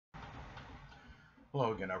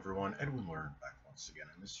Hello again, everyone. Edwin Learnard back once again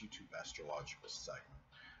in this YouTube astrological segment.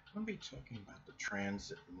 I'm going to be talking about the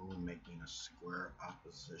transit moon making a square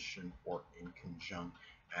opposition or inconjunct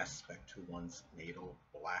aspect to one's natal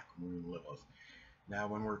Black Moon Lilith. Now,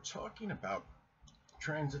 when we're talking about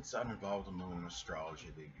transits that involve the moon in astrology,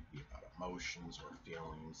 they could be about emotions or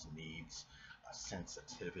feelings, needs,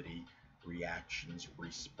 sensitivity, reactions,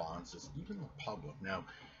 responses, even the public. Now,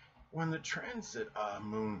 when the transit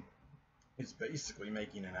moon is basically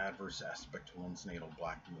making an adverse aspect to one's natal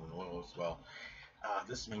Black Moon Lilith. Well,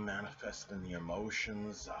 this may manifest in the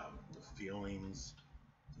emotions, the feelings,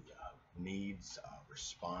 the needs,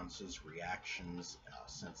 responses, reactions,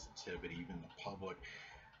 sensitivity, even the public.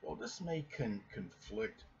 Well, this may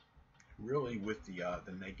conflict really with the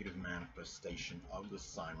negative manifestation of the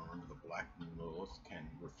sign. Remember, the Black Moon Lilith can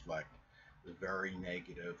reflect the very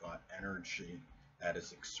negative energy that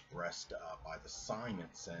is expressed by the sign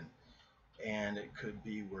it's in. And it could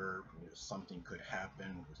be where something could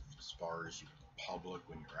happen as far as the public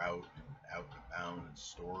when you're out and about in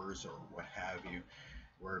stores or what have you,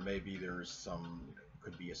 where maybe there's some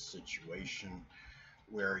could be a situation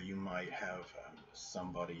where you might have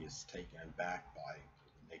somebody is taken aback by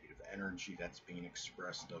the negative energy that's being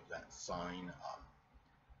expressed of that sign.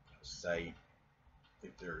 Say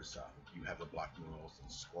if there's you have a Black Moon in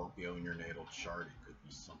Scorpio in your natal chart, it could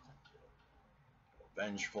be something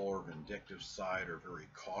vengeful or vindictive side, or very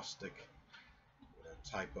caustic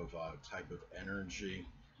type of energy,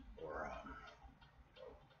 or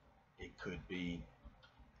it could be,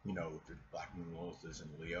 if the Black Moon Lilith is in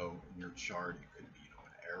Leo in your chart, it could be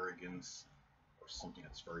an arrogance or something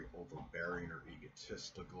that's very overbearing or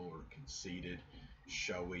egotistical or conceited,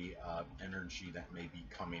 showy energy that may be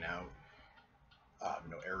coming out.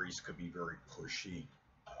 Aries could be very pushy,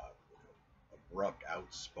 abrupt,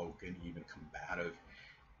 outspoken, even combative.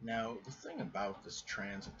 Now, the thing about this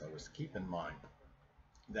transit, though, is keep in mind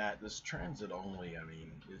that this transit only,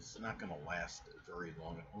 is not going to last very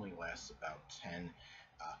long. It only lasts about 10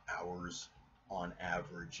 hours on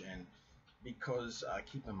average. And because,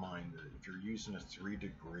 keep in mind that if you're using a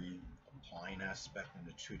 3-degree applying aspect and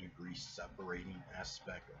a 2-degree separating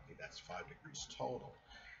aspect, okay, that's 5 degrees total.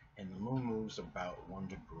 And the moon moves about 1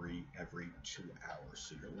 degree every 2 hours.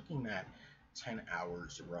 So you're looking at 10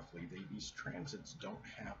 hours roughly. These transits don't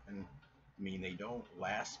happen, they don't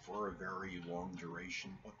last for a very long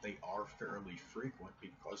duration, but they are fairly frequent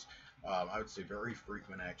because, I would say very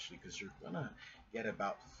frequent actually, because you're going to get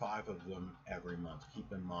about 5 of them every month.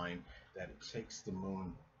 Keep in mind that it takes the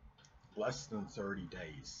moon less than 30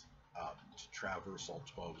 days to traverse all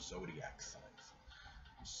 12 zodiac signs.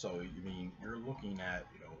 So you're looking at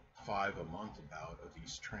 5 a month about of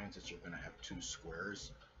these transits. You're going to have 2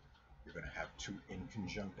 squares, you're going to have 2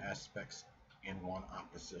 inconjunct aspects and 1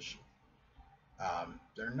 opposition.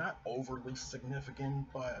 They're not overly significant,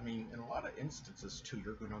 but in a lot of instances too,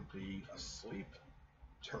 you're going to be asleep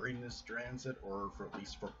during this transit, or for at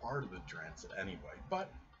least for part of the transit anyway,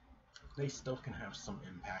 but they still can have some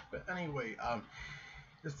impact. But anyway,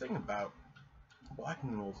 the thing about Black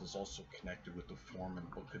Moon Lilith is also connected with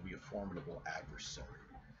what could be a formidable adversary.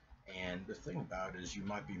 And the thing about it is you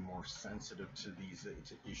might be more sensitive to these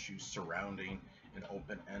issues surrounding an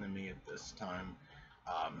open enemy at this time.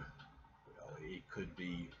 It could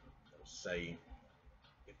be, say,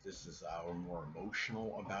 if this is more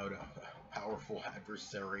emotional about a powerful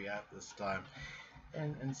adversary at this time,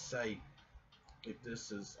 and say if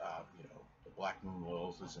this is, the Black Moon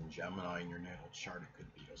Lilith is in Gemini in your natal chart, it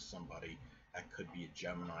could be somebody that could be a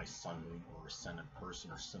Gemini Sun, Moon, or Ascendant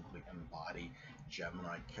person, or simply embody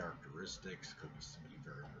Gemini characteristics. Could be somebody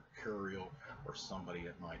very mercurial, or somebody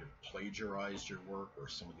that might have plagiarized your work, or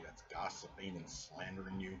somebody that's gossiping and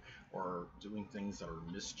slandering you, or doing things that are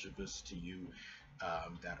mischievous to you,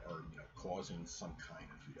 that are causing some kind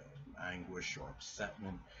of anguish or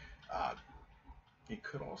upsetment. It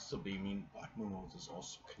could also be, Black Moon Lilith is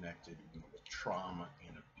also connected with trauma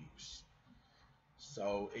and abuse.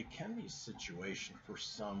 So it can be a situation for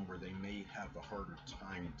some where they may have a harder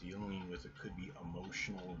time dealing with it. Could be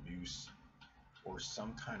emotional abuse or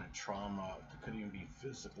some kind of trauma. It could even be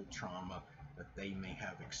physical trauma that they may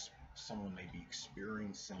have, someone may be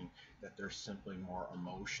experiencing, that they're simply more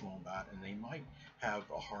emotional about, and they might have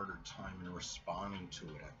a harder time in responding to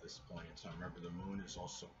it at this point in time. Remember, the moon is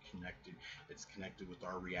also connected. It's connected with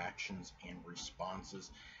our reactions and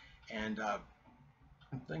responses. And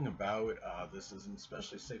the thing about this is,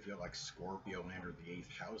 especially say if you have like Scorpio enter the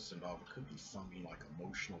 8th house involved, it could be something like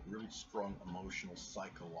emotional, really strong emotional,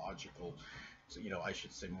 psychological, so, I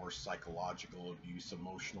should say more psychological abuse,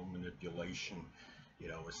 emotional manipulation,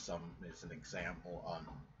 as an example.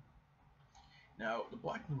 Now, the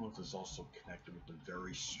Black Moon Lilith is also connected with a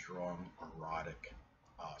very strong erotic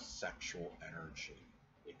sexual energy.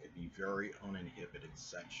 It could be very uninhibited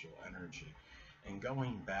sexual energy. And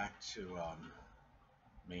going back to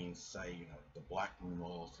say, the Black Moon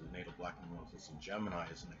Lilith, the natal Black Moon Lilith is in Gemini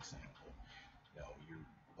as an example. Your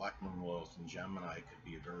Black Moon Lilith in Gemini could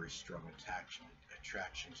be a very strong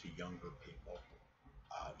attraction to younger people,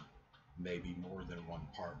 maybe more than one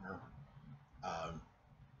partner.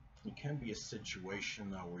 It can be a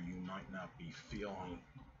situation though where you might not be feeling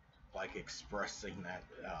like expressing that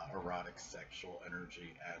erotic sexual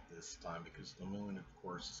energy at this time, because the moon, of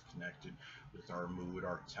course, is connected with our mood,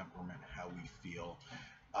 our temperament, how we feel.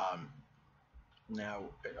 Now,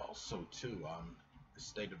 it also too, as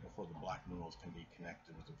stated before, the Black Moon Lilith can be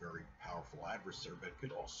connected with a very powerful adversary, but it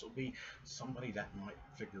could also be somebody that might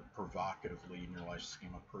figure provocatively in your life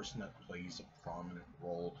scheme, a person that plays a prominent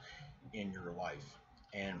role in your life.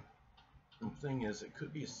 And the thing is, it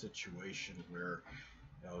could be a situation where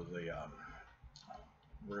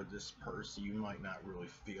where this person, you might not really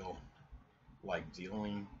feel like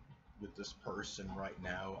dealing with this person right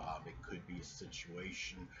now. It could be a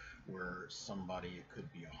situation where somebody, it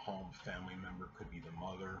could be a home family member, could be the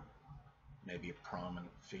mother, maybe a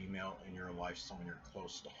prominent female in your life, someone you're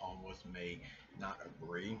close to home with, may not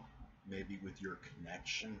agree maybe with your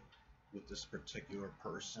connection with this particular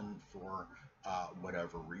person for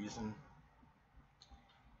whatever reason.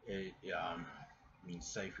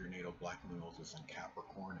 Say if your natal Black Moon Lilith is in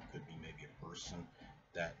Capricorn, it could be maybe a person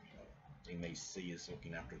that they may see as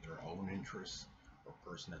looking after their own interests, or a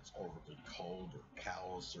person that's overly cold or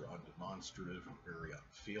callous or undemonstrative or very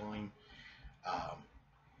unfeeling.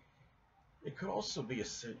 It could also be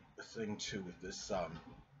a thing too with this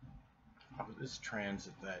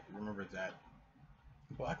transit, that remember that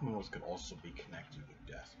Black Moon Lilith could also be connected with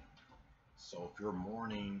death. So if you're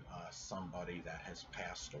mourning somebody that has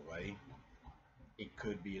passed away, it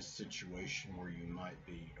could be a situation where you might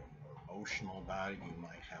be more emotional about it. You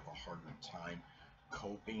might have a harder time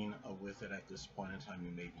coping with it at this point in time.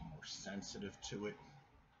 You may be more sensitive to it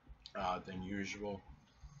than usual.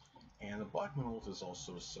 And the Black Moon Lilith is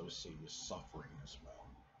also associated with suffering as well.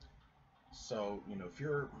 So, if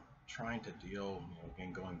you're trying to deal,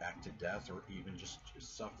 again, going back to death, or even just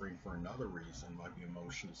suffering for another reason, might be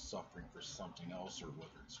emotional suffering for something else, or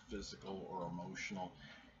whether it's physical or emotional.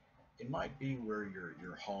 It might be where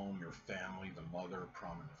your home, your family, the mother,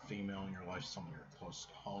 prominent female in your life, someone you're close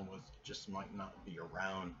to home with, just might not be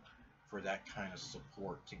around for that kind of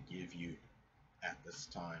support to give you at this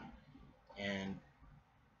time. And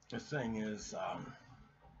the thing is,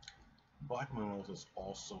 Black Moon Lilith is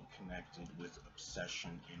also connected with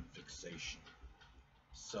obsession and fixation.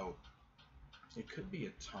 So it could be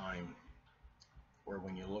a time where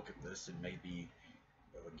when you look at this, it may be,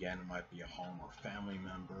 again, it might be a home or family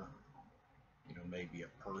member, maybe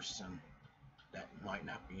a person that might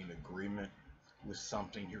not be in agreement with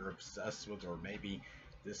something you're obsessed with, or maybe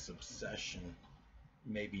this obsession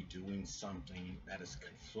may be doing something that is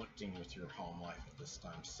conflicting with your home life at this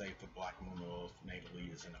time. Say if the Black Moon Lilith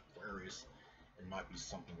natally is in Aquarius, it might be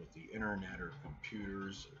something with the internet or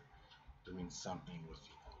computers, or doing something with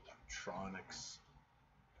electronics,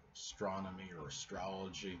 astronomy, or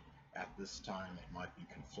astrology. At this time, it might be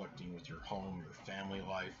conflicting with your home, your family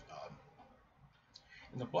life.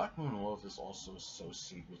 And the Black Moon Lilith is also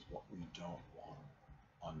associated with what we don't want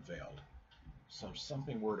unveiled. So if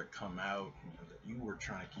something were to come out, that you were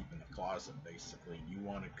trying to keep in the closet, basically, you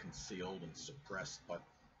want it concealed and suppressed, but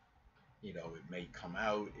it may come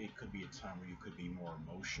out. It could be a time where you could be more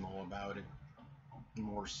emotional about it,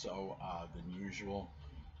 more so than usual.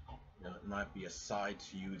 It might be a side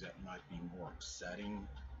to you that might be more upsetting,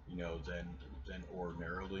 than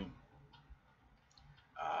ordinarily.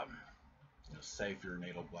 Say if your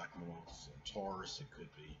natal Black Moon is in Taurus, it could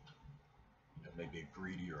be, maybe a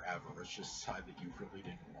greedy or avaricious side that you really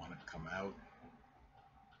didn't want to come out.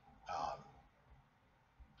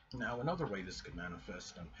 Now, another way this could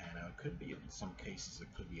manifest and pan out could be, in some cases,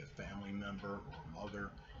 it could be a family member or a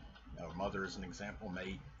mother. Now, a mother, as an example,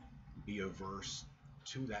 may be averse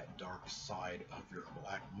to that dark side of your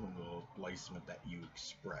Black Moon Lilith placement that you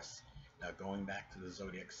express. Now, going back to the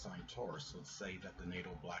zodiac sign Taurus, let's say that the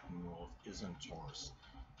natal Black Moon Lilith is in Taurus.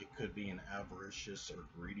 It could be an avaricious or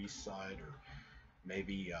greedy side, or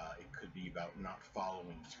maybe it could be about not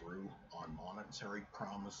following through on monetary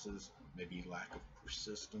promises, maybe lack of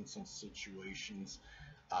persistence in situations.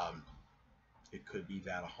 It could be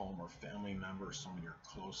that a home or family member, someone you're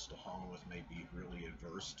close to home with, may be really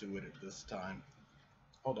adverse to it at this time.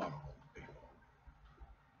 Hold on a moment, people.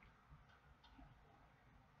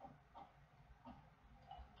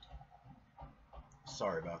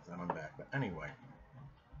 Sorry about that, I'm back. But anyway,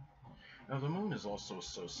 now the moon is also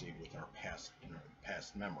associated with our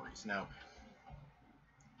past memories. Now,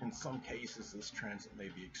 in some cases, this transit may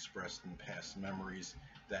be expressed in past memories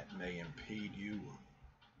that may impede you,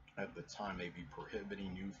 or at the time may be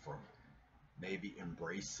prohibiting you from maybe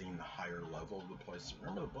embracing the higher level of the place.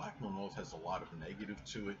 Remember, the Black Moon Lilith has a lot of negative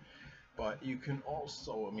to it, but you can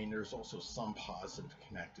also, I mean, there's also some positive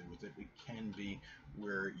connected with it. It can be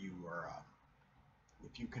where you are,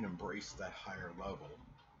 if you can embrace that higher level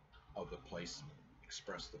of the place,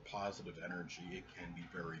 express the positive energy, it can be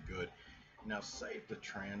very good. Now, say if the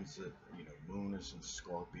transit, moon is in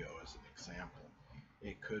Scorpio as an example,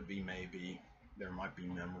 it could be maybe there might be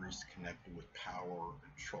memories connected with power or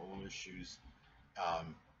control issues,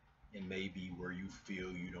 and maybe where you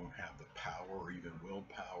feel you don't have the power or even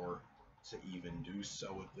willpower to even do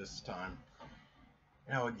so at this time.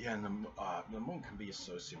 Now again, the moon can be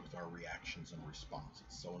associated with our reactions and responses.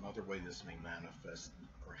 So another way this may manifest,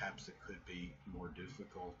 perhaps it could be more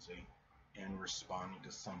difficulty in responding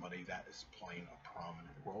to somebody that is playing a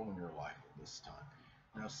prominent role in your life at this time.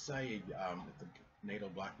 Now say if the natal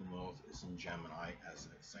Black Moon Lilith is in Gemini as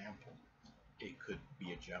an example, it could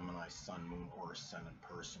be a Gemini Sun, Moon, or Ascendant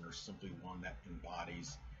person, or simply one that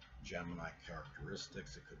embodies Gemini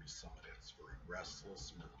characteristics. It could be somebody that's very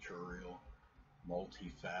restless, mercurial,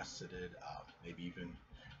 multifaceted, maybe even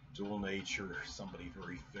dual nature, somebody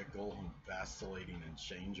very fickle and vacillating and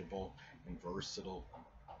changeable and versatile.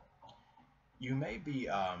 You may be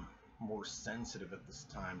more sensitive at this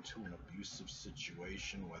time to an abusive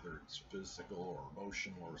situation, whether it's physical or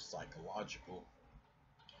emotional or psychological.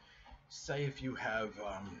 Say if you have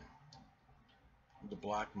the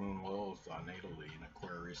Black Moon Lilith natally in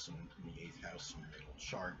Aquarius in the 8th house in your natal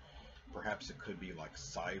chart, perhaps it could be like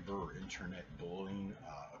cyber or internet bullying.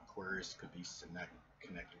 Aquarius could be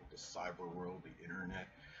connected with the cyber world, the internet.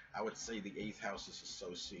 I would say the 8th house is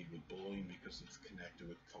associated with bullying because it's connected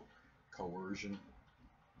with coercion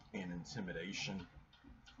and intimidation.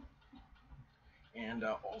 And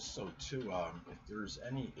also too, if there's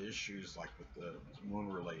any issues like with the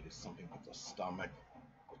moon related, something with the stomach,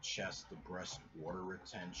 the chest, the breast, water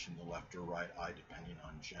retention, the left or right eye, depending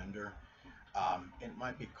on gender, it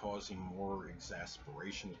might be causing more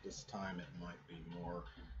exasperation at this time. It might be more,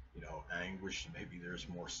 anguish. Maybe there's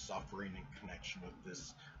more suffering in connection with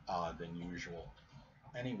this than usual.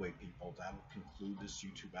 Anyway, people, that will conclude this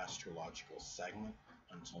YouTube astrological segment.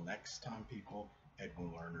 Until next time, people,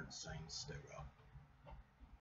 Edwin Learnard saying stay well.